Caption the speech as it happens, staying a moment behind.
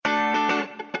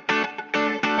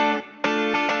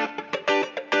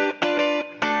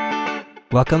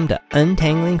Welcome to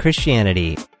Untangling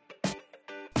Christianity.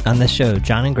 On this show,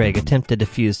 John and Greg attempt to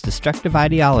diffuse destructive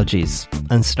ideologies,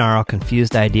 unsnarl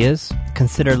confused ideas,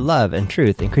 consider love and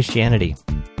truth in Christianity.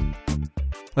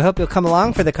 We hope you'll come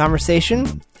along for the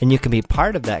conversation, and you can be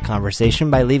part of that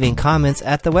conversation by leaving comments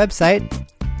at the website,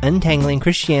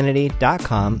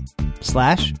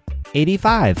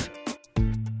 untanglingchristianity.com/85.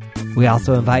 We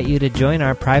also invite you to join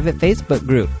our private Facebook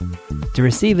group. To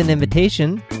receive an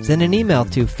invitation, send an email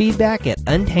to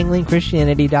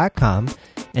feedback@untanglingchristianity.com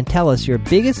and tell us your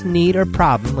biggest need or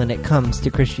problem when it comes to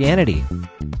Christianity.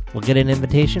 We'll get an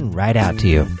invitation right out to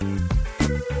you.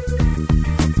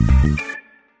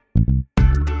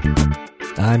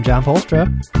 I'm John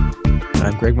Polstra.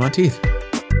 I'm Greg Monteith.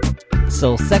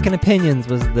 So, second opinions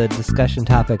was the discussion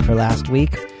topic for last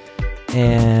week.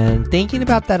 And thinking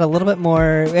about that a little bit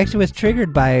more, actually was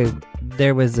triggered by,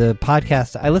 there was a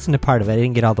podcast, I listened to part of it, I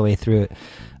didn't get all the way through it,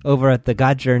 over at the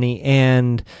God Journey,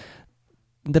 and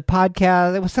the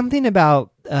podcast, it was something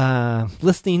about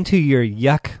listening to your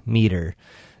yuck meter.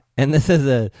 And this is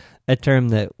a term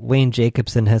that Wayne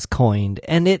Jacobson has coined,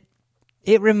 and it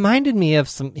reminded me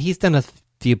of he's done a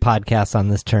few podcasts on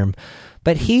this term,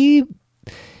 but he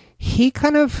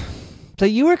kind of, so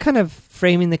you were kind of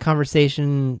framing the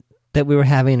conversation that we were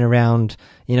having around,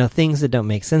 things that don't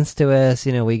make sense to us,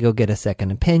 we go get a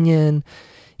second opinion.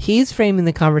 He's framing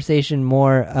the conversation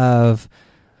more of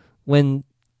when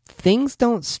things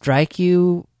don't strike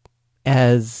you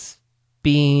as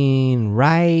being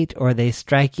right, or they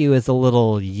strike you as a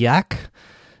little yuck,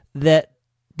 that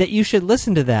you should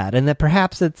listen to that, and that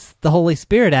perhaps it's the Holy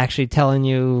Spirit actually telling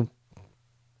you,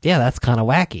 yeah, that's kind of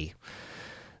wacky.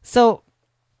 So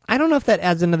I don't know if that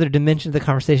adds another dimension to the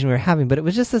conversation we were having, but it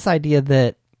was just this idea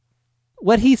that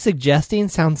what he's suggesting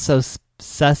sounds so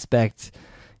suspect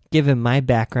given my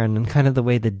background and kind of the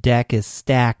way the deck is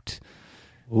stacked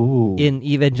in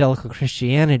evangelical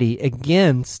Christianity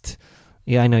against,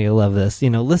 I know you'll love this,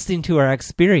 listening to our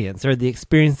experience, or the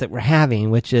experience that we're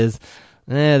having, which is,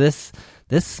 this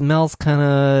smells kind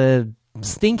of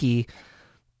stinky,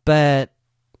 but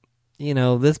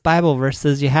this Bible verse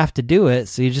says you have to do it,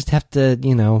 so you just have to,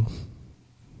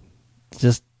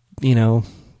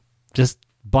 just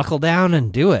buckle down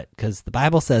and do it, because the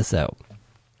Bible says so.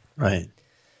 Right.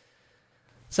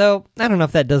 So, I don't know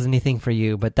if that does anything for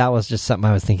you, but that was just something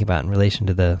I was thinking about in relation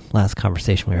to the last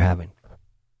conversation we were having.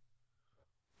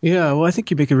 Yeah, well, I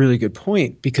think you make a really good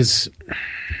point, because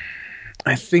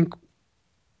I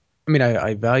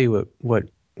value what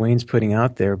Wayne's putting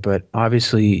out there, but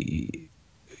obviously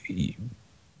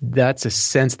that's a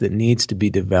sense that needs to be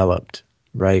developed,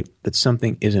 right? That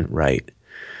something isn't right.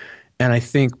 And I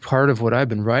think part of what I've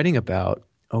been writing about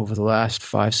over the last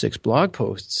 5-6 blog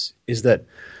posts is that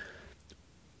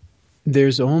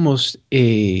there's almost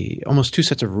two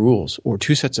sets of rules, or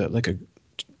two sets of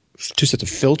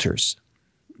filters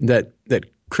that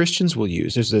Christians will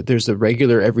use. There's the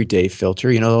regular everyday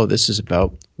filter, this is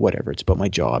about whatever, it's about my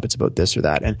job, it's about this or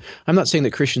that. And I'm not saying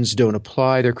that Christians don't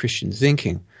apply their Christian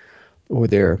thinking or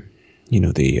their,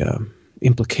 the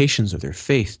implications of their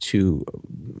faith to,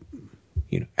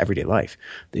 everyday life.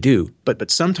 They do,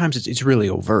 but sometimes it's really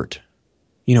overt.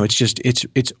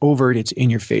 It's overt, it's in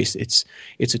your face, it's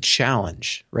a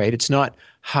challenge, right? It's not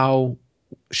how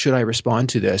should I respond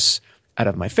to this out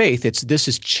of my faith, this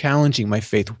is challenging my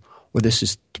faith, or this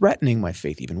is threatening my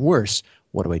faith, even worse.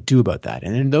 What do I do about that?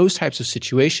 And in those types of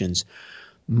situations,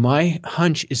 my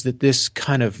hunch is that this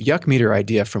kind of yuck meter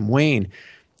idea from Wayne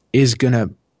it's gonna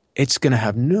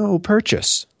have no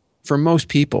purchase for most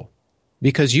people,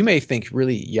 because you may think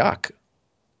really yuck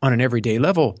on an everyday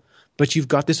level, but you've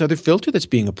got this other filter that's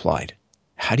being applied.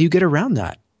 How do you get around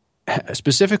that?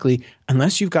 Specifically,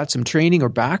 unless you've got some training or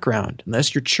background,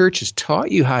 unless your church has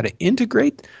taught you how to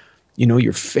integrate,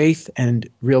 your faith and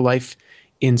real life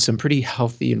in some pretty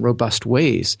healthy and robust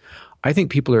ways, I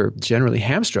think people are generally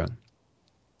hamstrung.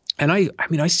 And I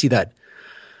see that.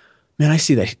 Man, I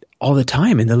see that all the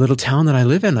time in the little town that I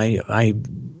live in. I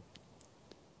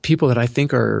people that I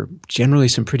think are generally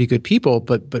some pretty good people,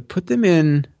 but put them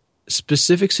in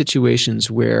specific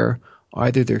situations where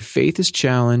either their faith is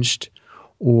challenged,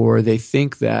 or they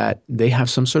think that they have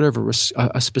some sort of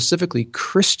a specifically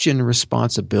Christian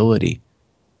responsibility.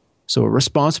 So a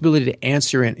responsibility to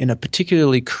answer in a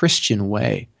particularly Christian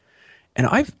way. And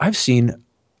I've seen,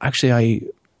 actually, I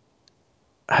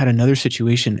had another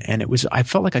situation, and I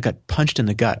felt like I got punched in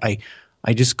the gut. I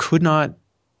just could not,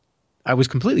 I was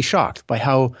completely shocked by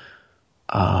how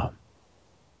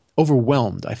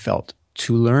overwhelmed I felt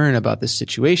to learn about this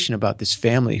situation, about this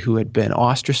family who had been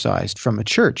ostracized from a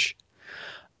church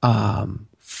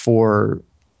for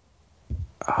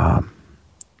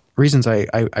reasons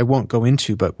I won't go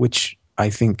into, but which I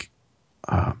think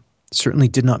certainly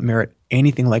did not merit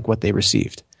anything like what they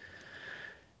received.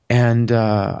 And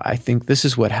I think this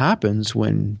is what happens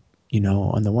when,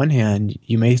 on the one hand,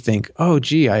 you may think, oh,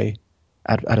 gee, at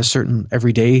a certain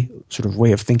everyday sort of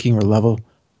way of thinking or level,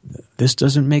 this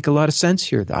doesn't make a lot of sense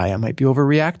here. I might be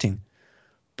overreacting.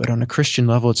 But on a Christian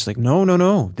level, it's like,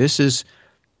 no. This is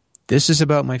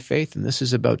about my faith, and this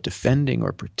is about defending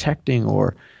or protecting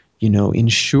or,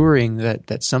 ensuring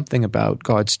that something about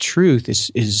God's truth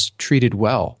is treated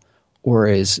well or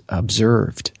is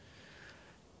observed.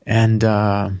 And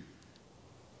it'd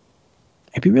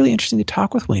be really interesting to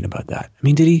talk with Wayne about that. I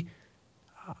mean, did he?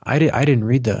 I didn't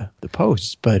read the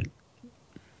posts,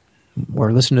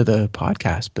 or listen to the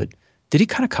podcast, but did he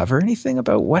kind of cover anything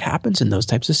about what happens in those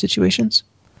types of situations?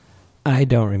 I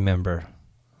don't remember.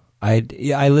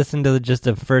 I listened to just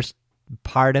the first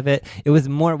part of it. It was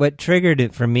more, what triggered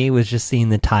it for me was just seeing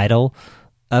the title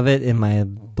of it in my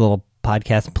little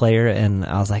podcast player, and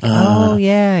I was like, oh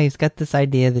yeah, he's got this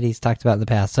idea that he's talked about in the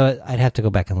past. So I'd have to go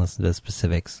back and listen to the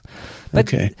specifics.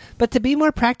 Okay. But to be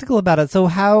more practical about it,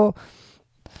 so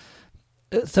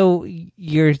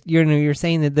you're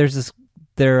saying that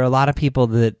there are a lot of people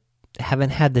that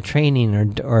haven't had the training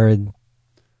or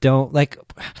don't, like,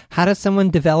 how does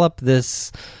someone develop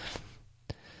this?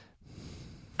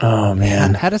 Oh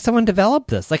man, how does someone develop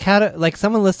this? Like,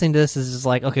 someone listening to this is just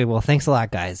like, okay, well, thanks a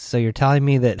lot, guys. So you're telling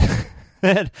me that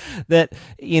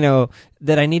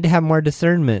that I need to have more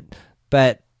discernment,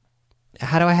 but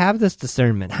how do I have this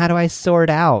discernment? How do I sort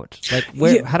out?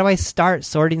 Like, how do I start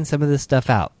sorting some of this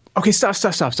stuff out? Okay, stop.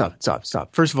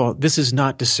 First of all, this is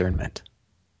not discernment.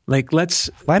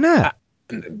 Why not?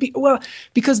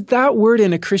 Because that word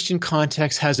in a Christian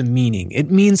context has a meaning.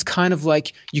 It means kind of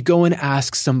like you go and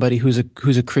ask somebody who's a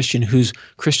Christian, whose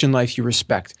Christian life you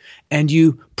respect, and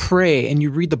you pray and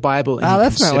you read the Bible. And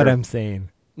that's not what I'm saying.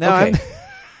 No, okay.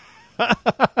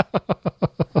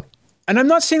 And I'm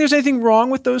not saying there's anything wrong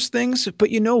with those things,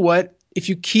 but you know what? If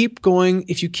you keep doing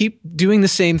the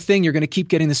same thing, you're going to keep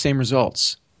getting the same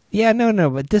results. Yeah, no,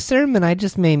 but discernment, I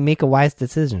just may make a wise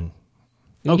decision.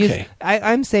 Okay.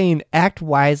 I'm saying act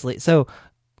wisely. So,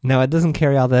 no, it doesn't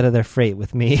carry all that other freight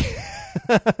with me.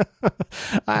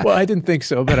 Well, I didn't think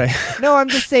so, but No, I'm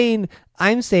saying,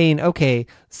 okay,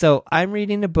 so I'm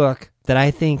reading a book that I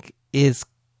think is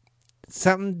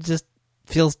something just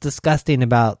feels disgusting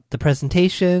about the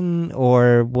presentation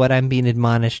or what I'm being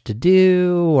admonished to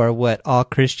do or what all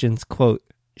Christians, quote,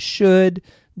 should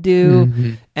do.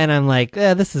 Mm-hmm. And I'm like,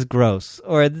 this is gross,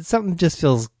 or something just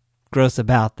feels gross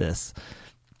about this.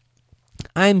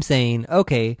 I'm saying,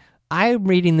 okay, I'm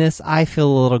reading this, I feel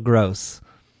a little gross.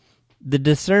 The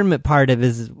discernment part of it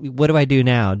is, what do I do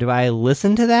now? Do I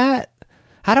listen to that?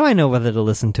 How do I know whether to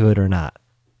listen to it or not?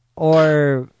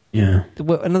 Or,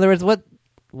 in other words, what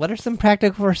are some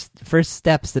practical first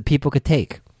steps that people could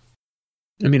take?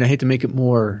 I mean, I hate to make it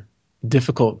more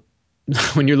difficult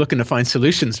when you're looking to find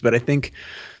solutions, but I think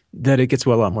that it gets a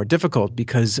lot more difficult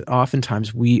because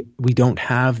oftentimes we don't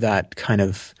have that kind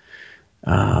of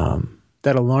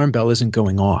that alarm bell isn't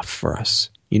going off for us.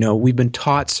 We've been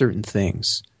taught certain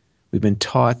things. We've been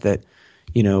taught that,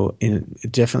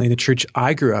 definitely the church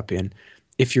I grew up in,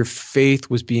 if your faith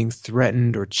was being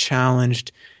threatened or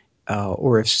challenged,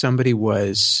 or if somebody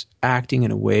was acting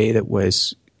in a way that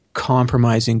was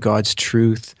compromising God's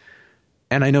truth.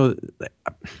 And I know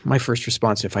my first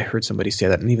response, if I heard somebody say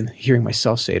that, and even hearing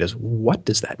myself say it, is, what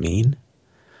does that mean?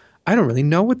 I don't really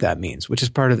know what that means, which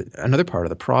is another part of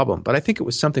the problem. But I think it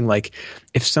was something like,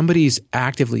 if somebody's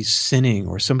actively sinning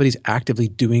or somebody's actively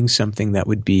doing something that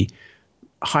would be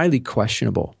highly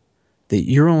questionable, that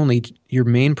your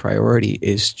main priority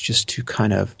is just to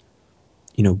kind of,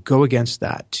 go against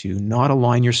that, to not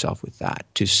align yourself with that,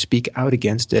 to speak out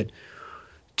against it,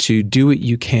 to do what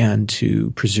you can to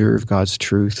preserve God's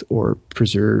truth or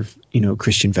preserve,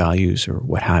 Christian values or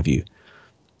what have you.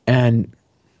 And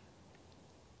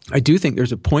I do think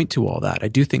there's a point to all that. I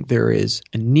do think there is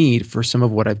a need for some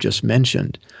of what I've just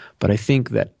mentioned, but I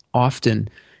think that often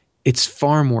it's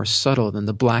far more subtle than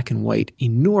the black and white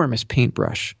enormous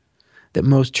paintbrush that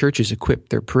most churches equip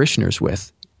their parishioners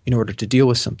with in order to deal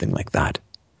with something like that.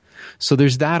 So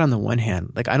there's that on the one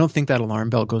hand. I don't think that alarm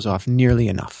bell goes off nearly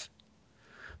enough.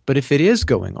 But if it is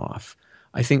going off,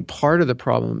 I think part of the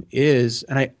problem is,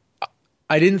 and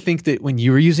I didn't think that when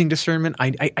you were using discernment,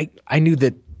 I knew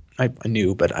that, I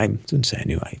knew, but I didn't say I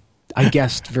knew. I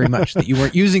guessed very much that you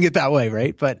weren't using it that way,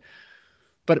 right? But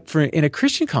in a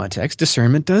Christian context,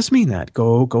 discernment does mean that.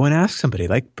 Go and ask somebody,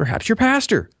 like perhaps your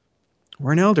pastor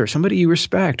or an elder, somebody you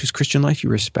respect, whose Christian life you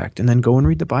respect, and then go and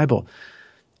read the Bible.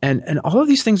 And all of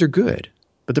these things are good,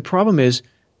 But the problem is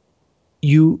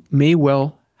you may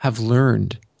well have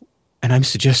learned, and I'm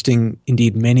suggesting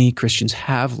indeed many Christians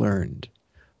have learned,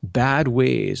 bad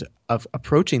ways of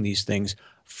approaching these things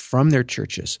from their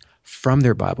churches, from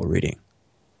their Bible reading.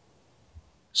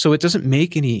 So it doesn't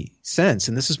make any sense.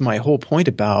 And this is my whole point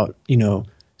about,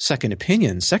 second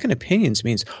opinions. Second opinions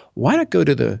means why not go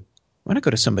to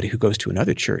somebody who goes to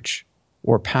another church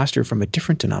or a pastor from a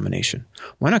different denomination?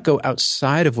 Why not go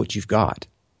outside of what you've got?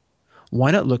 Why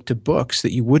not look to books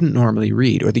that you wouldn't normally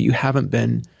read or that you haven't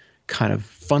been kind of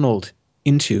funneled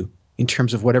into in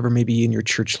terms of whatever may be in your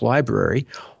church library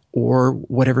or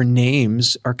whatever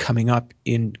names are coming up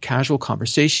in casual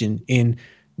conversation in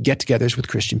get-togethers with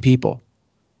Christian people,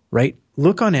 right?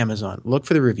 Look on Amazon. Look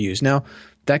for the reviews. Now,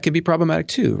 that can be problematic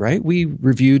too, right? We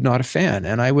reviewed Not a Fan,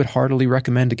 and I would heartily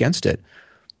recommend against it.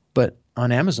 But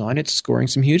on Amazon, it's scoring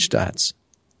some huge stats.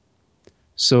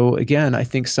 So again, I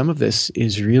think some of this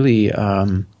is really,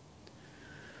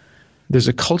 there's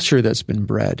a culture that's been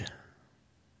bred.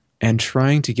 And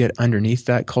trying to get underneath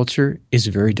that culture is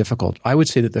very difficult. I would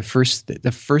say that the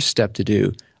first step to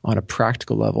do on a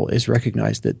practical level is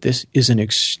recognize that this is an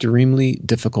extremely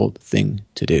difficult thing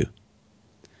to do.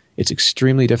 It's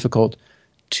extremely difficult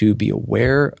to be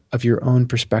aware of your own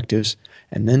perspectives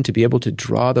and then to be able to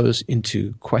draw those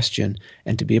into question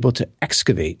and to be able to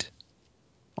excavate,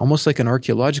 almost like an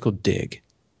archaeological dig.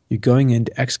 You're going in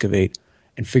to excavate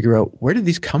and figure out, where did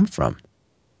these come from?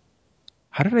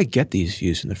 How did I get these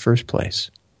views in the first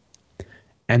place?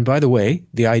 And by the way,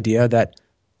 the idea that,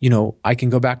 I can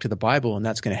go back to the Bible and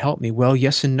that's going to help me. Well,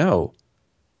 yes and no.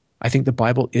 I think the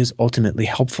Bible is ultimately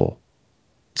helpful.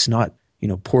 It's not,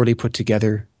 poorly put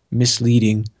together,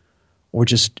 misleading, or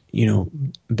just,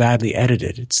 badly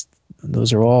edited.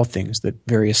 Those are all things that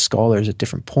various scholars at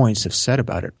different points have said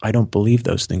about it. I don't believe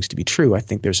those things to be true. I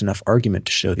think there's enough argument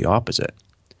to show the opposite.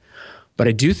 But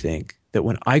I do think that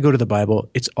when I go to the Bible,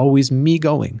 it's always me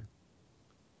going.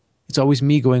 It's always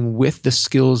me going with the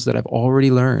skills that I've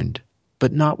already learned,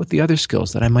 but not with the other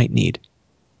skills that I might need.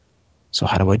 So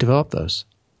how do I develop those?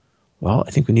 Well,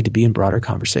 I think we need to be in broader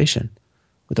conversation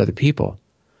with other people.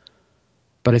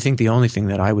 But I think the only thing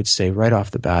that I would say right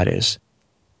off the bat is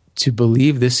to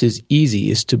believe this is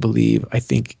easy is to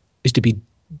be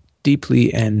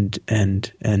deeply and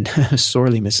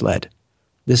sorely misled.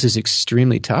 This is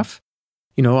extremely tough.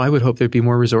 I would hope there'd be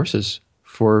more resources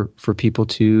for people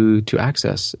to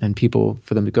access and people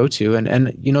for them to go to.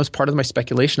 And as part of my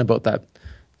speculation about that,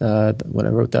 when I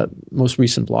wrote that most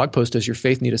recent blog post, does your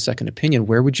faith need a second opinion?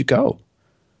 Where would you go?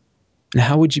 And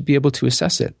how would you be able to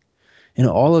assess it? And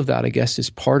all of that, I guess, is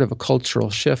part of a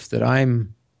cultural shift that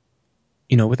I'm,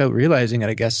 without realizing it,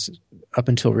 I guess, up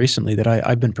until recently, that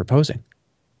I've been proposing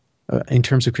in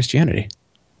terms of Christianity.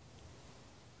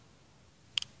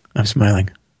 I'm smiling.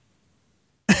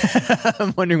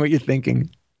 I'm wondering what you're thinking.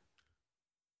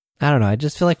 I don't know. I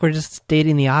just feel like we're just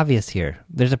stating the obvious here.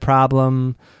 There's a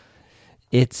problem.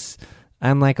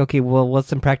 I'm like, okay, well, what's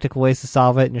some practical ways to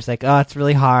solve it? And you're just like, oh, it's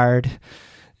really hard.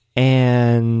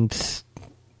 And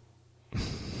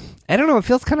I don't know. It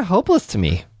feels kind of hopeless to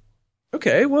me.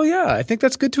 Okay, well, yeah, I think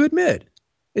that's good to admit.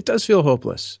 It does feel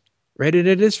hopeless, right? And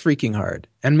it is freaking hard.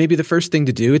 And maybe the first thing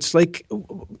to do, it's like,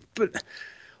 but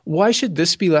why should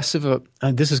this be less of a,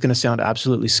 this is going to sound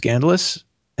absolutely scandalous,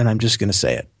 and I'm just going to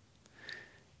say it.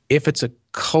 If it's a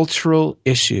cultural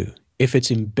issue, if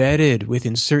it's embedded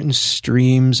within certain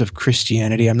streams of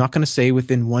Christianity, I'm not going to say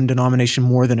within one denomination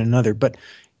more than another, but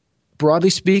broadly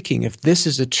speaking, if this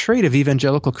is a trait of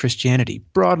evangelical Christianity,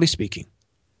 broadly speaking,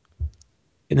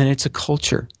 and then it's a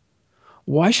culture,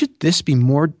 why should this be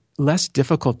less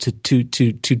difficult to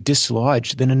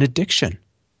dislodge than an addiction?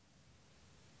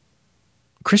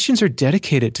 Christians are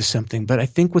dedicated to something, but I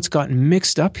think what's gotten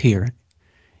mixed up here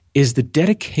is the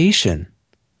dedication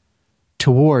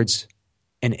towards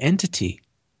an entity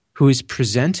who is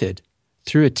presented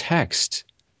through a text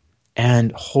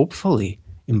and hopefully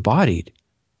embodied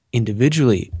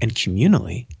individually and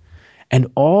communally, and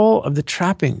all of the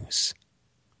trappings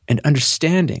and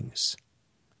understandings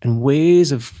and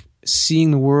ways of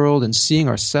seeing the world and seeing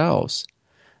ourselves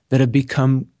that have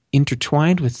become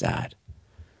intertwined with that.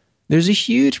 There's a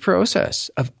huge process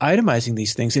of itemizing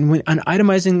these things, and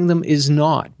itemizing them is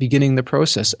not beginning the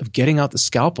process of getting out the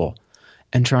scalpel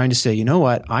and trying to say, you know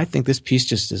what, I think this piece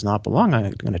just does not belong.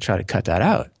 I'm going to try to cut that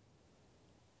out.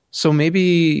 So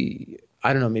maybe,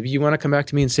 I don't know, maybe you want to come back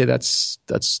to me and say that's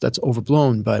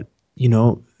overblown, but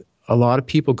a lot of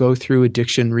people go through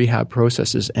addiction rehab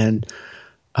processes, and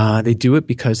they do it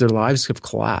because their lives have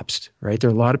collapsed, right? There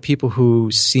are a lot of people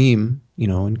who seem,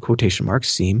 in quotation marks,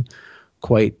 seem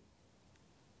quite,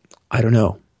 I don't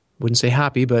know, wouldn't say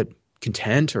happy, but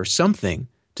content or something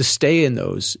to stay in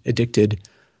those addicted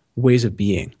ways of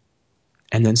being.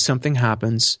 And then something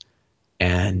happens.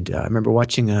 And I remember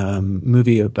watching a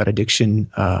movie about addiction,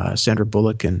 Sandra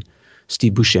Bullock and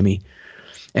Steve Buscemi.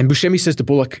 And Buscemi says to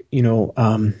Bullock,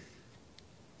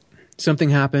 something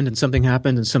happened and something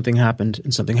happened and something happened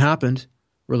and something happened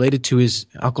related to his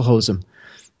alcoholism.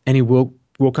 And he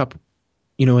woke up,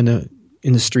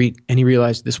 in the street, and he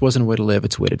realized this wasn't a way to live,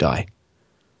 it's a way to die.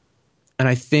 And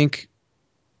I think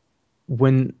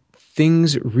when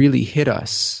things really hit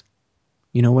us,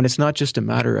 when it's not just a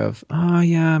matter of, my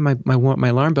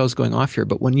alarm bell's going off here,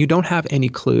 but when you don't have any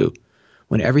clue,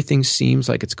 when everything seems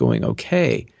like it's going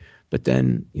okay, but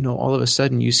then, all of a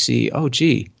sudden you see,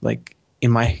 like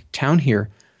in my town here,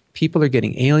 people are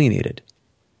getting alienated.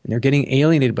 And they're getting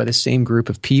alienated by the same group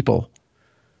of people,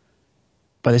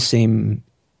 by the same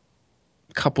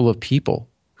couple of people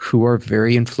who are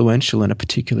very influential in a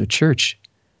particular church.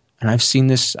 And I've seen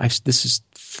this, this is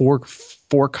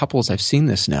four couples I've seen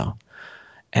this now.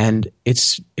 And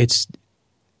it's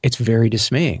very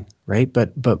dismaying, right?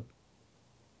 But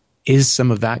is some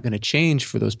of that going to change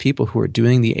for those people who are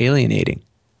doing the alienating?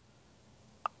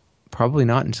 Probably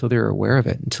not until they're aware of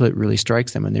it, until it really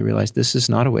strikes them and they realize this is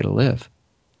not a way to live.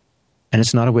 And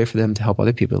it's not a way for them to help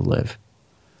other people live.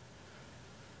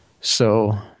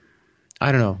 So,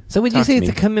 I don't know. So would you say it's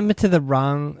a commitment to the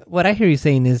wrong... What I hear you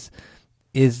saying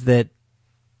is that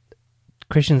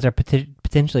Christians are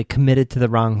potentially committed to the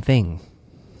wrong thing.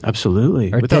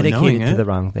 Absolutely. Or without dedicated knowing to the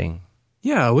wrong thing.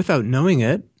 Yeah, without knowing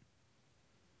it.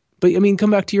 But, come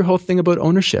back to your whole thing about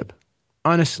ownership.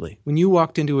 Honestly, when you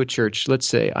walked into a church, let's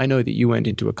say, I know that you went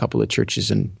into a couple of churches,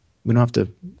 and we don't have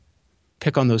to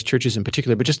pick on those churches in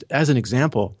particular, but just as an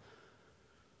example,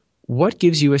 what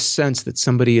gives you a sense that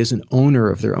somebody is an owner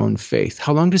of their own faith?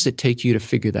 How long does it take you to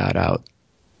figure that out?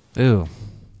 Ooh,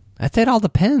 I'd say it all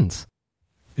depends.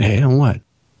 Hey, on what?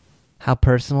 How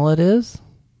personal it is?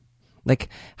 Like,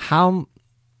 how...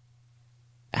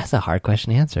 That's a hard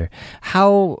question to answer.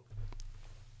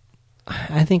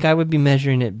 I think I would be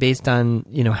measuring it based on,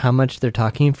 how much they're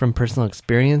talking from personal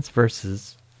experience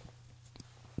versus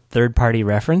third-party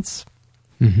reference.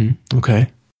 Mm-hmm. Okay.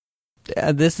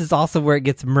 This is also where it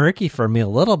gets murky for me a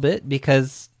little bit,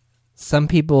 because some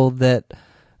people that,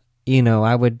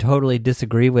 I would totally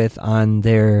disagree with on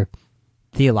their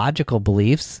theological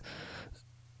beliefs,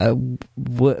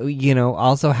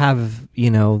 also have,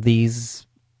 these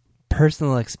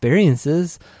personal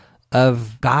experiences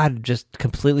of God just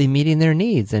completely meeting their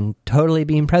needs and totally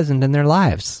being present in their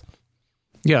lives.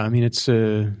 Yeah, it's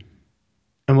and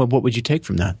what would you take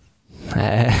from that?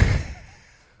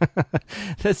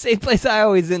 The same place I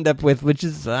always end up with, which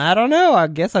is, I don't know, I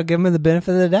guess I'll give them the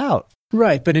benefit of the doubt.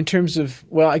 Right, but in terms of,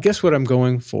 I guess what I'm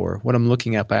going for, what I'm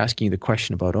looking at by asking you the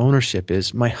question about ownership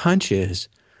is, my hunch is,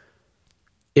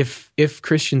 if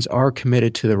Christians are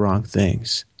committed to the wrong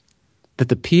things, that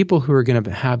the people who are going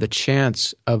to have the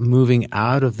chance of moving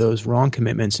out of those wrong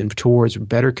commitments and towards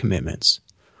better commitments,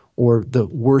 or the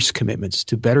worse commitments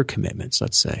to better commitments,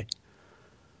 let's say,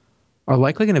 are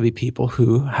likely going to be people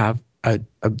who have a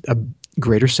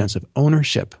greater sense of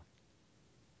ownership.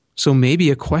 So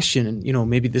maybe a question, and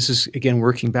maybe this is, again,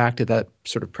 working back to that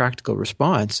sort of practical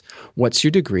response. What's your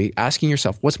degree? Asking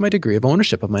yourself, what's my degree of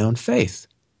ownership of my own faith,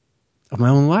 of my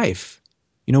own life?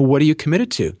 What are you committed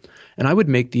to? And I would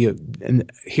make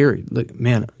and here, look,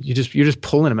 man, you're just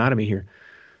pulling them out of me here.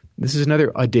 This is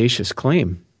another audacious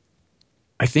claim.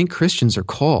 I think Christians are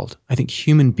called, I think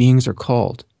human beings are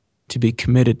called to be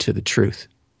committed to the truth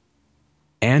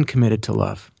and committed to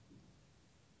love.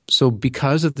 So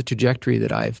because of the trajectory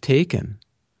that I've taken,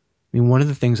 one of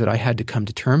the things that I had to come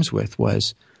to terms with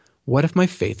was, what if my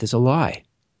faith is a lie?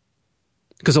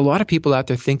 Because a lot of people out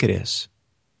there think it is.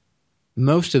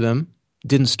 Most of them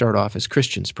didn't start off as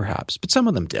Christians, perhaps, but some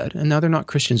of them did, and now they're not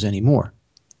Christians anymore.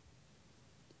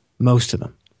 Most of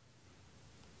them.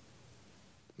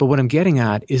 But what I'm getting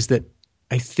at is that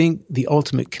I think the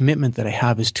ultimate commitment that I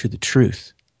have is to the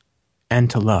truth and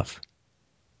to love,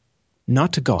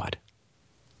 not to God.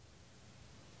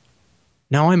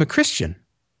 Now, I'm a Christian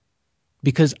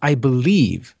because I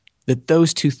believe that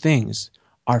those two things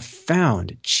are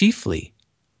found chiefly,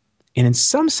 and in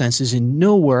some senses in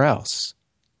nowhere else,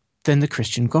 than the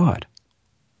Christian God.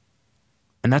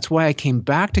 And that's why I came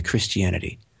back to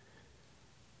Christianity.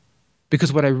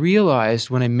 Because what I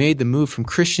realized when I made the move from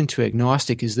Christian to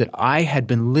agnostic is that I had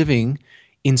been living,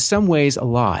 in some ways, a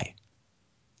lie.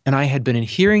 And I had been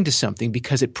adhering to something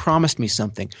because it promised me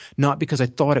something, not because I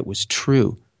thought it was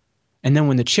true. And then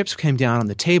when the chips came down on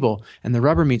the table and the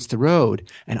rubber meets the road,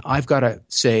 and I've got to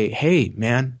say, hey,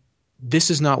 man,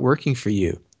 this is not working for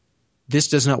you. this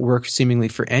does not work seemingly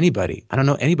for anybody. I don't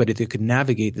know anybody that could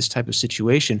navigate this type of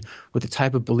situation with the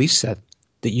type of belief set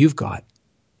that you've got.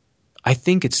 I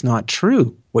think it's not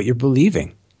true what you're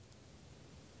believing.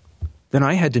 Then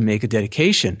I had to make a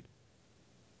dedication.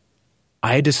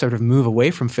 I had to sort of move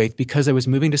away from faith because I was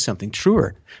moving to something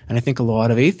truer. And I think a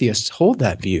lot of atheists hold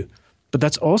that view. But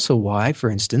that's also why, for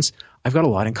instance, I've got a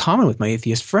lot in common with my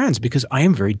atheist friends because I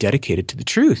am very dedicated to the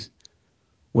truth.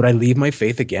 Would I leave my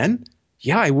faith again?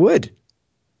 Yeah, I would.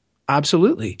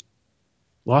 Absolutely.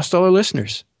 Lost all our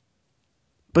listeners.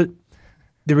 But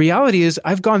the reality is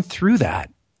I've gone through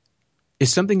that.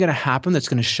 Is something going to happen that's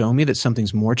going to show me that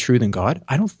something's more true than God?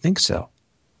 I don't think so.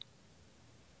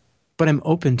 But I'm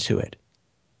open to it.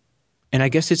 And I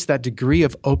guess it's that degree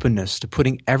of openness to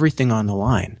putting everything on the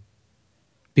line.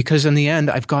 Because in the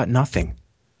end, I've got nothing.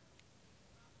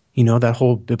 You know, that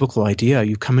whole biblical idea,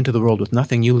 you come into the world with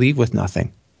nothing, you leave with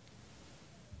nothing.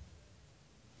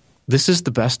 This is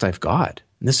the best I've got.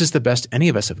 And this is the best any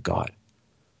of us have got.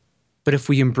 But if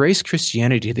we embrace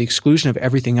Christianity to the exclusion of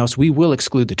everything else, we will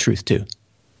exclude the truth too.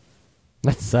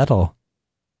 That's subtle.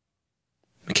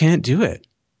 We can't do it.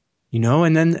 You know,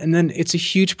 and then it's a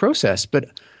huge process. But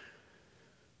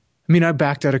I mean, I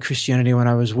backed out of Christianity when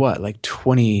I was like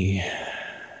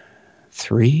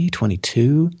 23,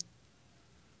 22,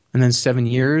 and then 7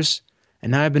 years.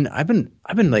 And now I've been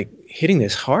like hitting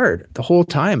this hard the whole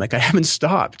time. Like I haven't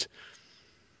stopped.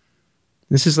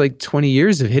 This is like 20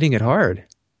 years of hitting it hard.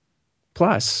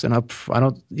 Plus, and I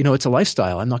don't, you know, it's a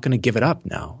lifestyle. I'm not going to give it up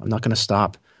now. I'm not going to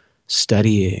stop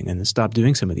studying and stop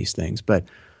doing some of these things. But,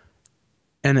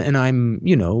 and I'm,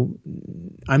 you know,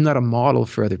 I'm not a model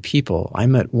for other people.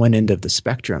 I'm at one end of the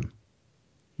spectrum.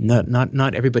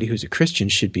 Not everybody who's a Christian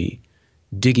should be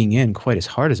digging in quite as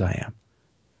hard as I am.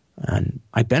 And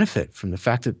I benefit from the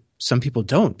fact that some people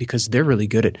don't because they're really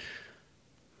good at,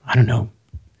 I don't know,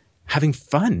 having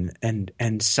fun and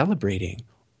celebrating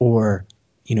or,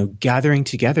 you know, gathering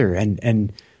together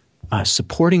and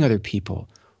supporting other people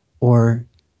or,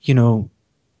 you know,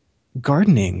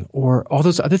 gardening or all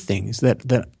those other things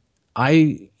that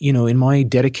I, you know, in my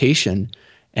dedication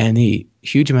and the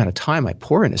huge amount of time I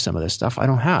pour into some of this stuff, I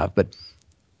don't have. But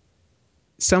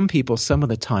some people, some of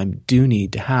the time, do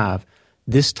need to have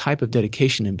this type of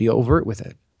dedication and be overt with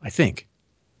it, I think.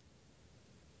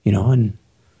 You know, and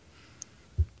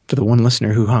for the one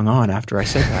listener who hung on after I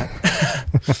said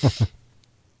that.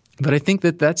 But I think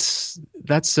that's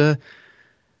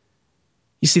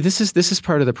you see, this is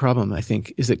part of the problem, I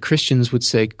think, is that Christians would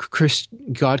say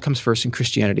God comes first and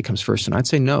Christianity comes first. And I'd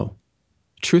say no.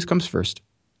 Truth comes first.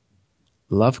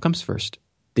 Love comes first.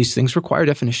 These things require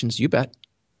definitions, you bet.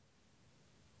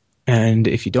 And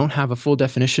if you don't have a full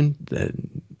definition,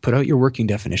 then put out your working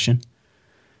definition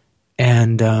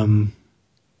and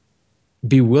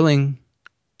be willing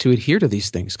to adhere to these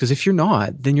things. Because if you're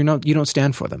not, then you don't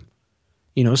stand for them.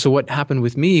 You know, so what happened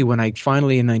with me when I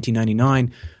finally in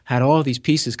 1999 had all these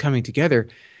pieces coming together,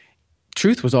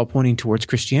 truth was all pointing towards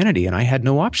Christianity and I had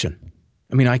no option.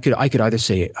 I mean, I could either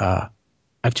say,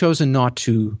 I've chosen not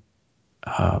to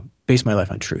base my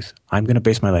life on truth. I'm going to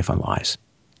base my life on lies.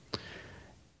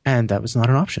 And that was not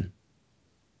an option.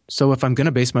 So if I'm going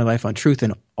to base my life on truth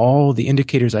and all the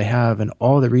indicators I have and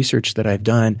all the research that I've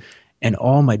done and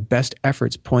all my best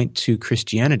efforts point to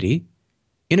Christianity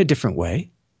in a different way,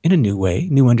 in a new way,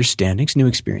 new understandings, new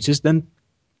experiences, then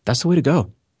that's the way to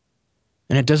go.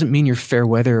 And it doesn't mean you're fair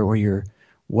weather or you're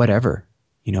whatever.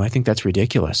 You know, I think that's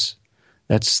ridiculous.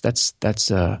 That's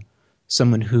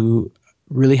someone who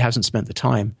really hasn't spent the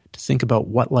time to think about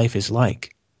what life is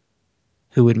like,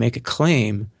 who would make a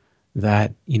claim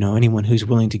that, you know, anyone who's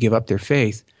willing to give up their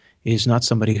faith is not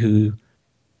somebody who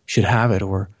should have it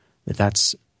or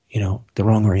that's, you know, the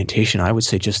wrong orientation. I would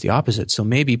say just the opposite. So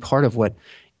maybe part of what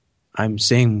I'm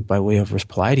saying by way of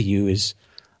reply to you is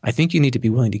I think you need to be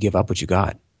willing to give up what you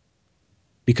got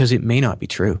because it may not be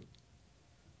true.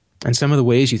 And some of the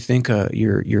ways you think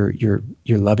you're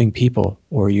loving people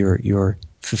or you're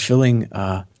fulfilling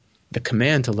the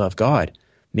command to love God,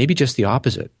 maybe just the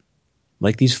opposite.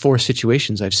 Like these 4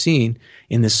 situations I've seen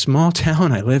in this small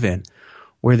town I live in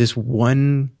where this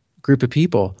one group of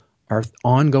people are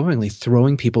ongoingly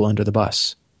throwing people under the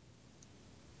bus.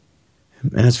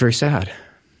 And it's very sad.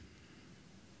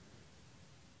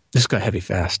 This got heavy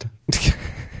fast.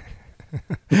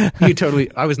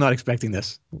 I was not expecting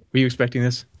this. Were you expecting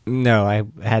this? No, I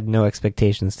had no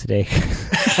expectations today.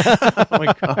 Oh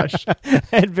my gosh. I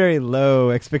had very low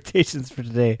expectations for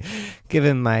today,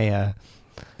 given my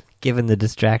given the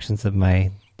distractions of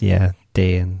my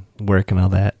day and work and all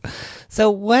that. So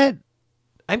what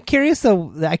I'm curious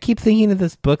though, I keep thinking of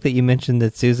this book that you mentioned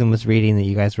that Susan was reading that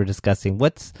you guys were discussing.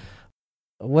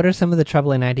 what are some of the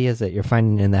troubling ideas that you're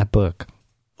finding in that book?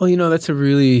 Well, it's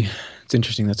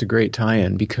interesting. That's a great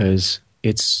tie-in because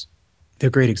they're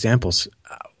great examples.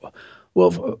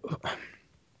 Well,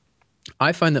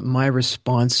 I find that my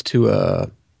response to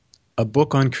a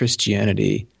book on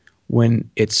Christianity, when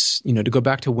it's, to go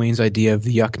back to Wayne's idea of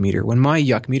the yuck meter, when my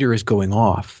yuck meter is going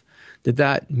off,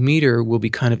 that meter will be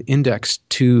kind of indexed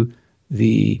to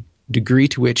the degree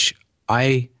to which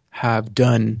I have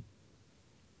done,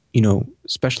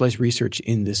 specialized research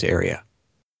in this area.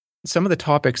 Some of the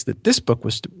topics that this book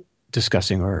was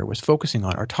discussing or was focusing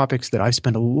on are topics that I've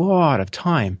spent a lot of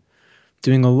time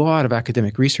doing a lot of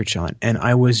academic research on. And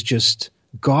I was just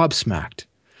gobsmacked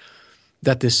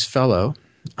that this fellow,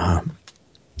 I'm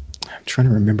trying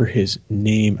to remember his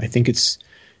name. I think it's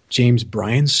James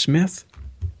Bryan Smith.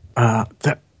 I'll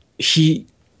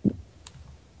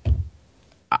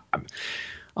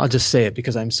just say it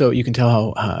because you can tell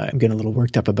how I'm getting a little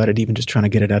worked up about it, even just trying to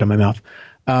get it out of my mouth.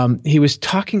 He was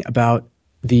talking about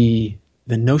the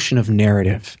notion of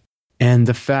narrative and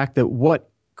the fact that what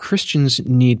Christians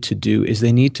need to do is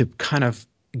they need to kind of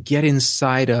get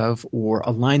inside of or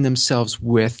align themselves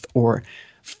with or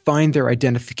find their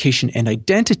identification and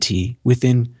identity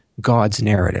within God's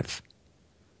narrative.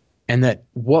 And that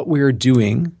what we're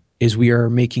doing is we are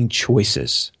making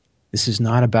choices. This is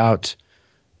not about,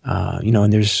 and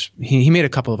he made a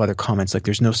couple of other comments, like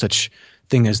there's no such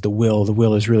thing as the will. The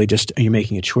will is really just, are you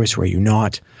making a choice or are you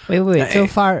not? Wait.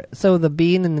 So the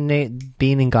being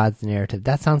in God's narrative,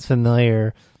 that sounds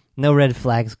familiar. No red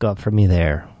flags go up for me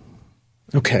there.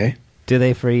 Okay. Do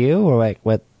they for you, or like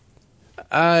what?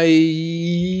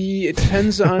 It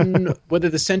depends on whether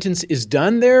the sentence is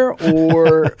done there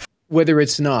or whether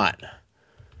it's not.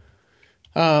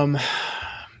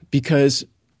 Because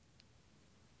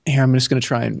here, I'm just going to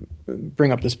try and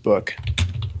bring up this book.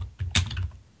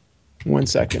 1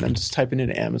 second. I'm just typing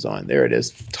into Amazon. There it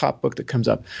is. Top book that comes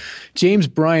up. James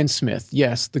Bryan Smith.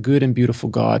 Yes, The Good and Beautiful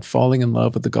God, Falling in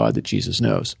Love with the God that Jesus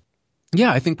Knows.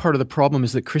 Yeah, I think part of the problem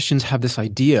is that Christians have this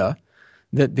idea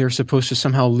that they're supposed to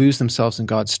somehow lose themselves in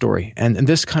God's story. And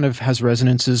this kind of has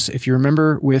resonances, if you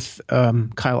remember, with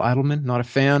Kyle Idleman, not a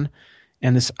fan,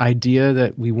 and this idea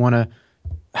that we want to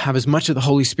have as much of the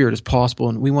Holy Spirit as possible,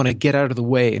 and we want to get out of the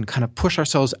way and kind of push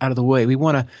ourselves out of the way. We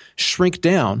want to shrink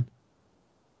down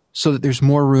so that there's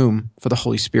more room for the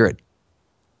Holy Spirit.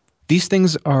 These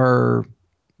things are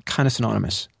kind of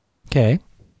synonymous. Okay.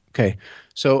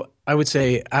 So I would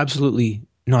say absolutely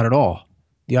not at all.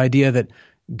 The idea that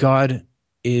God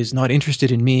is not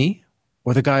interested in me,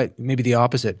 or maybe the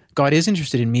opposite. God is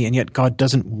interested in me, and yet God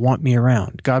doesn't want me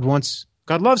around. God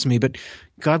loves me, but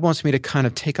God wants me to kind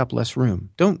of take up less room.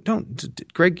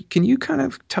 Greg, can you kind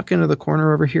of tuck into the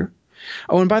corner over here?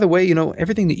 Oh, and by the way,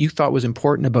 everything that you thought was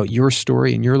important about your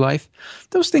story and your life,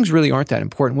 those things really aren't that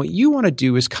important. What you want to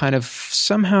do is kind of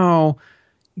somehow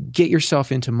get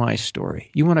yourself into my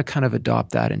story. You want to kind of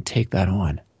adopt that and take that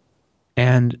on.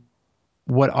 And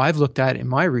what I've looked at in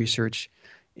my research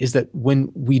is that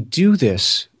when we do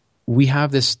this, we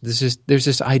have there's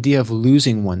this idea of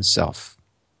losing oneself.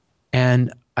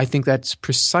 And I think that's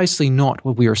precisely not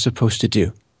what we are supposed to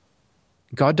do.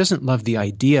 God doesn't love the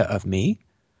idea of me.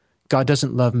 God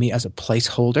doesn't love me as a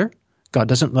placeholder. God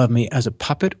doesn't love me as a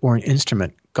puppet or an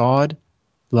instrument. God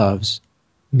loves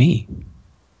me.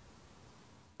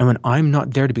 And when I'm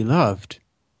not there to be loved,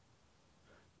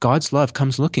 God's love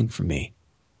comes looking for me.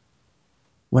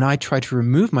 When I try to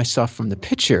remove myself from the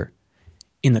picture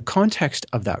in the context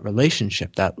of that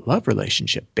relationship, that love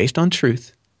relationship based on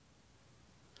truth,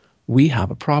 we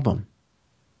have a problem.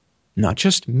 Not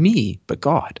just me, but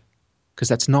God, because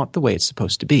that's not the way it's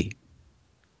supposed to be.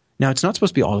 Now, it's not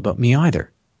supposed to be all about me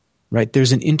either, right?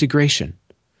 There's an integration.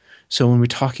 So when we're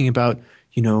talking about,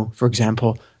 for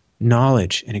example,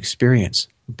 knowledge and experience,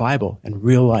 Bible and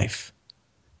real life,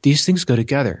 these things go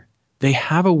together. They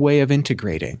have a way of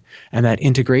integrating, and that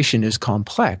integration is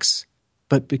complex.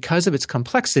 But because of its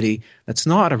complexity, that's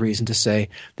not a reason to say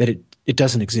that it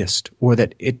doesn't exist or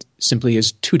that it simply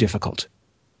is too difficult,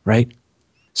 right?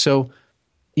 So,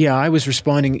 yeah, I was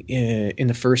responding in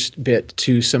the first bit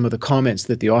to some of the comments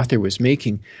that the author was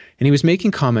making, and he was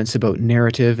making comments about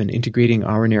narrative and integrating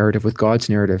our narrative with God's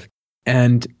narrative.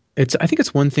 And I think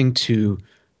it's one thing to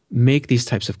make these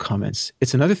types of comments.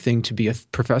 It's another thing to be a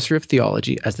professor of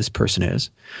theology, as this person is,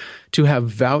 to have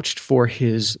vouched for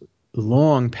his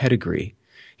long pedigree.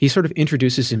 He sort of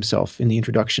introduces himself in the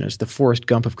introduction as the Forrest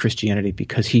Gump of Christianity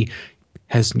because he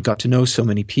has got to know so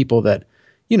many people that,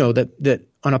 that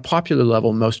on a popular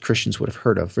level, most Christians would have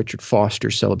heard of. Richard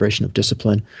Foster's Celebration of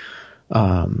Discipline.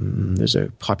 There's a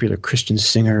popular Christian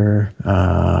singer,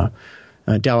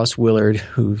 Dallas Willard,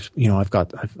 who's,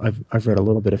 I've read a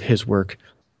little bit of his work.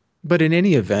 But in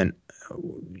any event,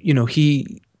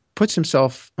 he puts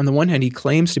himself, on the one hand, he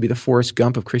claims to be the Forrest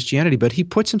Gump of Christianity, but he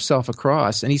puts himself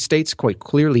across, and he states quite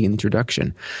clearly in the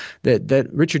introduction that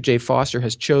Richard J. Foster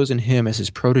has chosen him as his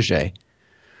protege.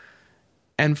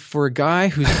 And for a guy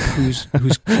who's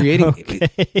creating,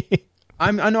 Okay.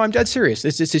 I'm dead serious.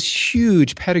 It's this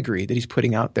huge pedigree that he's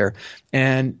putting out there,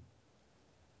 and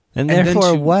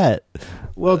therefore what?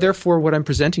 Well, therefore, what I'm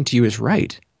presenting to you is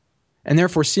right, and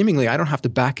therefore, seemingly, I don't have to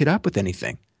back it up with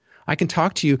anything. I can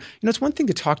talk to you. It's one thing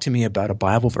to talk to me about a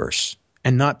Bible verse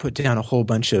and not put down a whole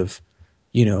bunch of,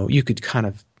 you could kind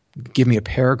of give me a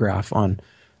paragraph on,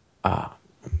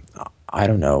 I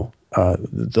don't know,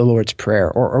 the Lord's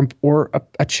Prayer or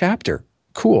a chapter.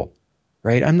 Cool,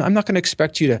 right? I'm not going to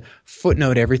expect you to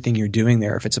footnote everything you're doing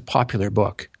there if it's a popular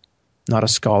book, not a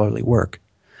scholarly work.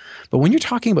 But when you're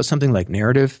talking about something like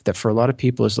narrative, that for a lot of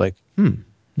people is like,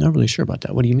 not really sure about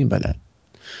that. What do you mean by that?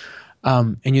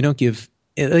 And you don't give,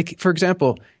 like, for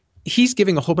example, he's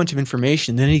giving a whole bunch of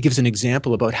information. Then he gives an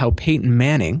example about how Peyton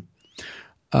Manning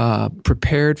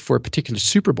prepared for a particular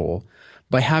Super Bowl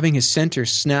by having his center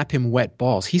snap him wet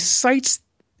balls. He cites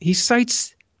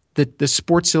the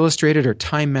Sports Illustrated or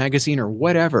Time Magazine or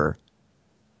whatever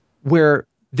where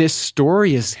this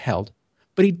story is held,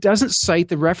 but he doesn't cite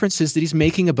the references that he's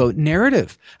making about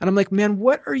narrative. And I'm like, man,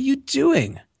 what are you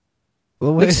doing?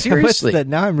 Well, like, seriously.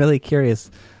 Now I'm really curious.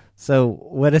 So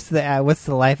what's the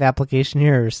life application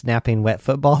here? Snapping wet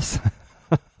footballs?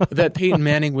 That Peyton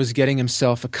Manning was getting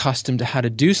himself accustomed to how to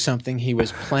do something. He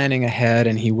was planning ahead,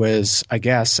 and he was, I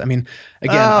guess. I mean,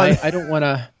 again, I don't want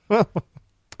to.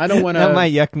 Now my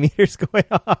yuck meter's going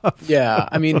off. Yeah,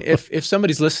 I mean, if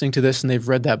somebody's listening to this and they've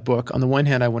read that book, on the one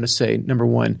hand, I want to say, number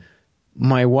one,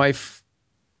 my wife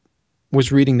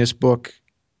was reading this book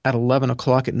at 11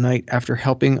 o'clock at night after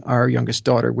helping our youngest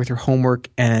daughter with her homework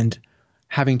and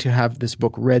having to have this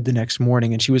book read the next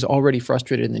morning. And she was already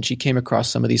frustrated, and then she came across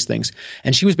some of these things.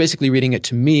 And she was basically reading it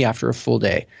to me after a full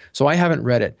day. So I haven't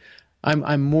read it.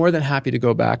 I'm more than happy to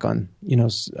go back on, to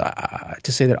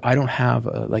say that I don't have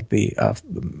a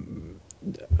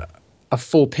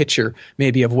full picture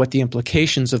maybe of what the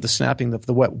implications of the snapping of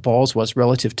the wet balls was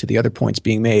relative to the other points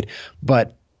being made.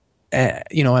 But, and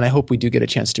I hope we do get a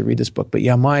chance to read this book. But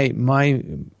yeah, my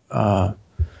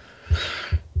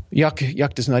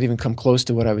yuck does not even come close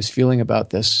to what I was feeling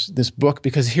about this book,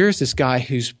 because here's this guy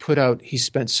he's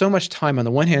spent so much time on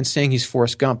the one hand saying he's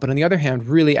Forrest Gump, but on the other hand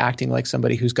really acting like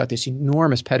somebody who's got this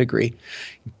enormous pedigree,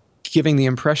 giving the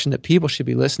impression that people should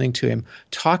be listening to him,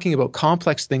 talking about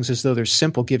complex things as though they're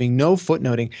simple, giving no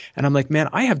footnoting. And I'm like, man,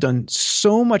 I have done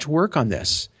so much work on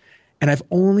this, and I've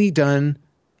only done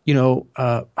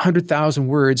 100,000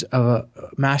 words of a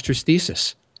master's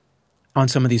thesis on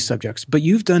some of these subjects, but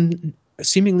you've done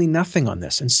seemingly nothing on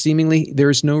this, and seemingly there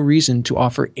is no reason to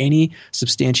offer any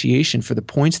substantiation for the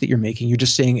points that you're making. You're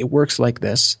just saying it works like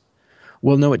this.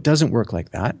 Well, no, it doesn't work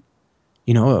like that.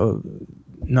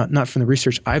 Not from the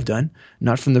research I've done,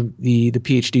 not from the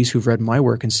PhDs who've read my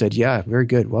work and said, yeah, very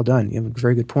good, well done, you have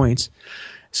very good points.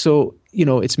 So,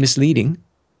 it's misleading.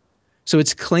 So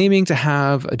it's claiming to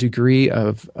have a degree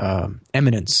of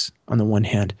eminence on the one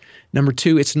hand. Number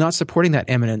two, it's not supporting that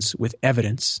eminence with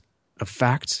evidence of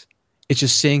facts. It's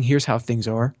just saying, here's how things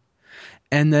are.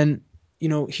 And then,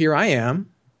 here I am,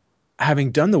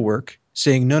 having done the work,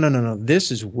 saying, no,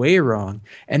 this is way wrong.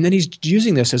 And then he's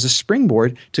using this as a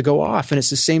springboard to go off. And it's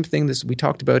the same thing that we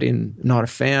talked about in Not a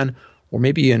Fan, or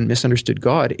maybe in Misunderstood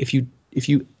God. If you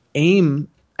aim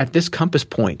at this compass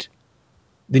point,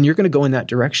 then you're going to go in that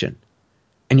direction.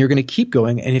 And you're going to keep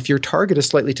going. And if your target is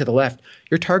slightly to the left,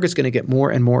 your target's going to get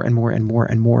more and more and more and more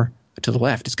and more to the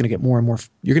left. It's going to get more and more.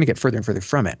 You're going to get further and further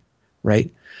from it.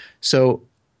 Right? So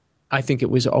I think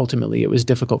it was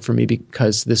difficult for me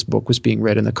because this book was being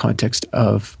read in the context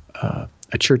of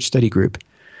a church study group.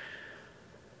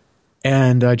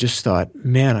 And I just thought,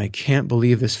 man, I can't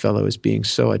believe this fellow is being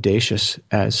so audacious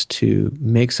as to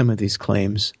make some of these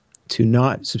claims, to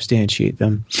not substantiate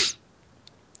them,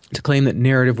 to claim that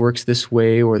narrative works this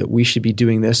way, or that we should be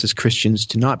doing this as Christians,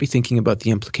 to not be thinking about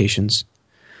the implications.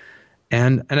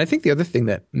 And I think the other thing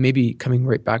that maybe coming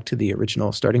right back to the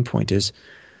original starting point is,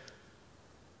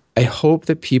 I hope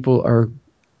that people are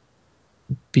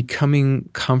becoming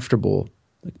comfortable.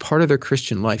 Like, part of their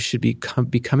Christian life should be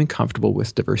becoming comfortable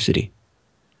with diversity.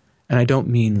 And I don't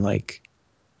mean like,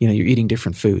 you're eating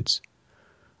different foods.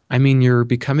 I mean, you're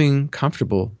becoming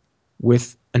comfortable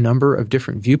with a number of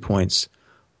different viewpoints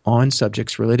on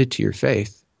subjects related to your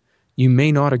faith. You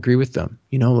may not agree with them.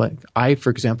 Like I, for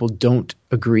example, don't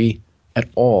agree at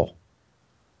all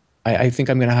I think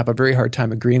I'm going to have a very hard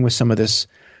time agreeing with some of this,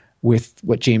 with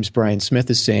what James Bryan Smith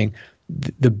is saying.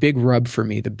 The big rub for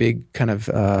me, the big kind of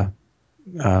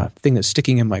thing that's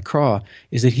sticking in my craw,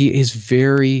 is that he is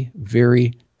very,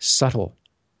 very subtle.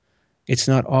 It's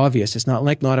not obvious. It's not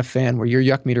like Not a Fan, where your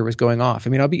yuck meter was going off. I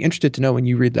mean, I'll be interested to know when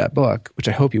you read that book, which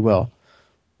I hope you will,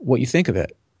 what you think of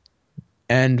it.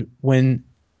 And when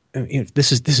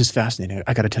this is fascinating.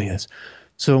 I got to tell you this.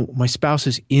 So my spouse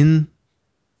is in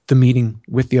the meeting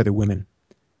with the other women,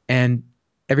 and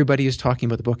everybody is talking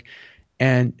about the book,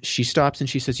 and she stops and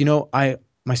she says, my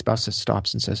spouse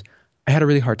stops and says, I had a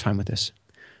really hard time with this.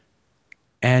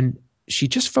 And she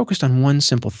just focused on one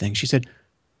simple thing. She said,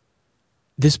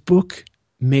 this book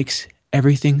makes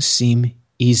everything seem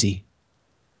easy.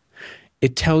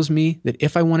 It tells me that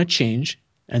if I want to change,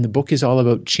 and the book is all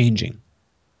about changing,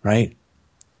 right?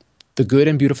 The good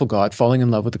and beautiful God, falling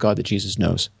in love with the God that Jesus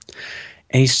knows.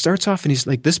 And he starts off and he's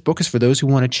like, this book is for those who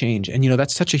want to change. And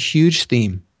that's such a huge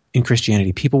theme in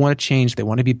Christianity. People want to change. They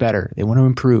want to be better. They want to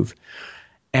improve.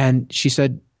 And she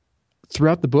said,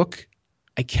 throughout the book,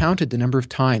 I counted the number of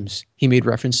times he made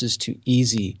references to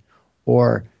easy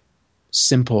or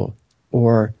simple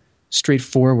or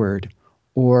straightforward,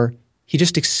 or he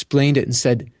just explained it and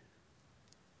said,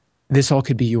 this all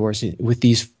could be yours with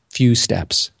these few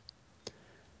steps.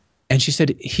 And she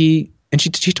said she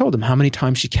told him how many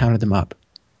times she counted them up.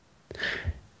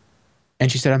 And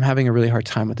she said, I'm having a really hard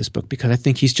time with this book because I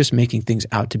think he's just making things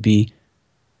out to be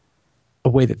a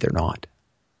way that they're not.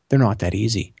 They're not that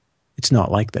easy. It's not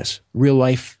like this. Real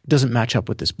life doesn't match up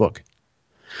with this book.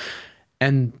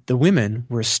 And the women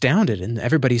were astounded, and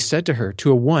everybody said to her,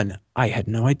 to a one, I had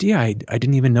no idea. I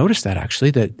didn't even notice that, actually,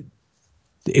 that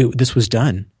this was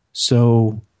done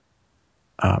so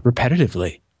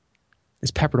repetitively.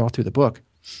 It's peppered all through the book.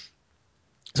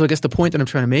 So I guess the point that I'm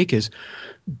trying to make is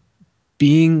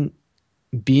being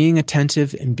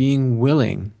attentive and being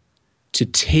willing to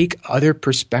take other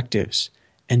perspectives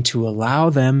and to allow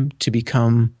them to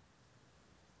become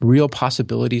real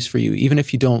possibilities for you, even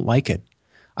if you don't like it.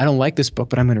 I don't like this book,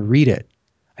 but I'm going to read it.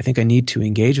 I think I need to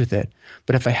engage with it.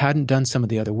 But if I hadn't done some of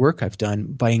the other work I've done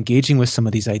by engaging with some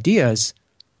of these ideas,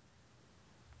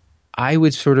 I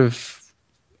would sort of,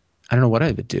 I don't know what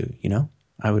I would do,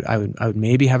 I would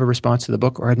maybe have a response to the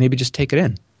book, or I'd maybe just take it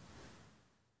in.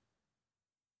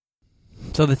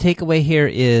 So the takeaway here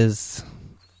is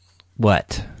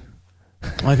what?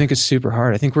 Well, I think it's super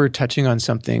hard. I think we're touching on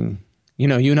something, you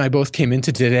and I both came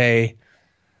into today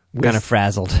kind of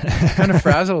frazzled. Kind of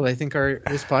frazzled. I think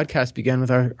this podcast began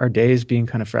with our days being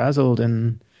kind of frazzled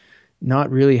and not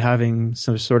really having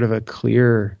some sort of a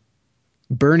clear,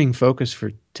 burning focus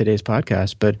for today's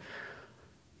podcast. But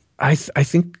I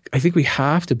think we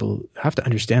have to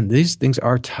understand these things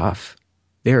are tough.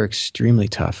 They are extremely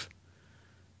tough,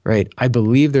 right? I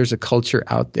believe there's a culture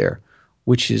out there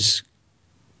which is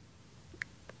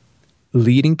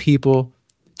leading people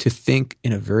to think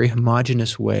in a very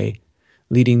homogenous way,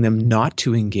 leading them not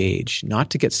to engage,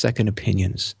 not to get second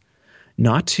opinions,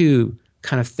 not to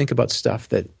kind of think about stuff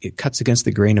that it cuts against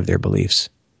the grain of their beliefs.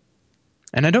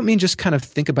 And I don't mean just kind of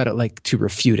think about it like to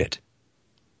refute it,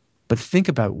 but think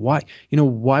about why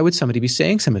would somebody be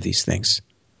saying some of these things?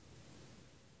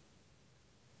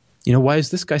 Why is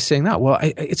this guy saying that? Well,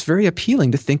 it's very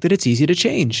appealing to think that it's easy to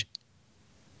change.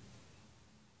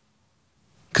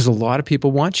 Because a lot of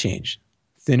people want change.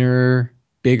 Thinner,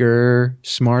 bigger,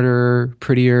 smarter,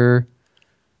 prettier,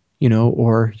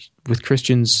 or with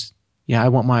Christians, I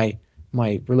want my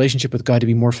relationship with God to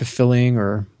be more fulfilling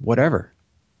or whatever.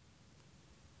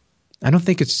 I don't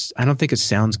think it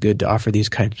sounds good to offer these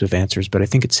kinds of answers, but I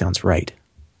think it sounds right.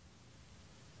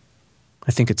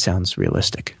 I think it sounds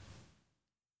realistic.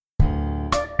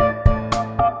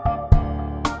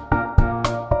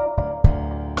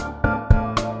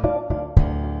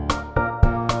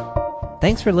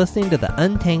 Thanks for listening to the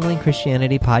Untangling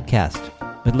Christianity podcast.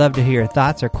 We'd love to hear your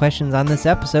thoughts or questions on this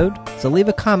episode, so leave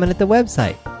a comment at the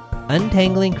website,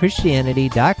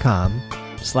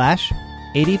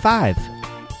 untanglingchristianity.com/85.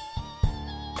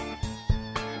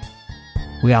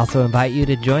 We also invite you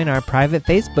to join our private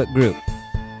Facebook group.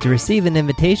 To receive an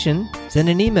invitation, send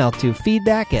an email to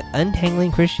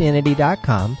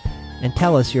feedback@untanglingchristianity.com and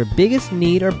tell us your biggest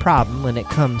need or problem when it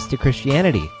comes to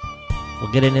Christianity.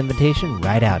 We'll get an invitation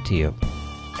right out to you.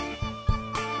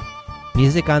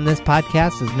 Music on this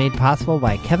podcast is made possible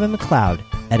by Kevin MacLeod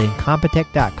at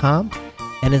Incompetech.com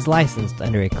and is licensed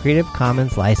under a Creative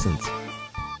Commons license.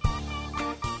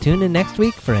 Tune in next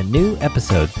week for a new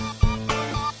episode.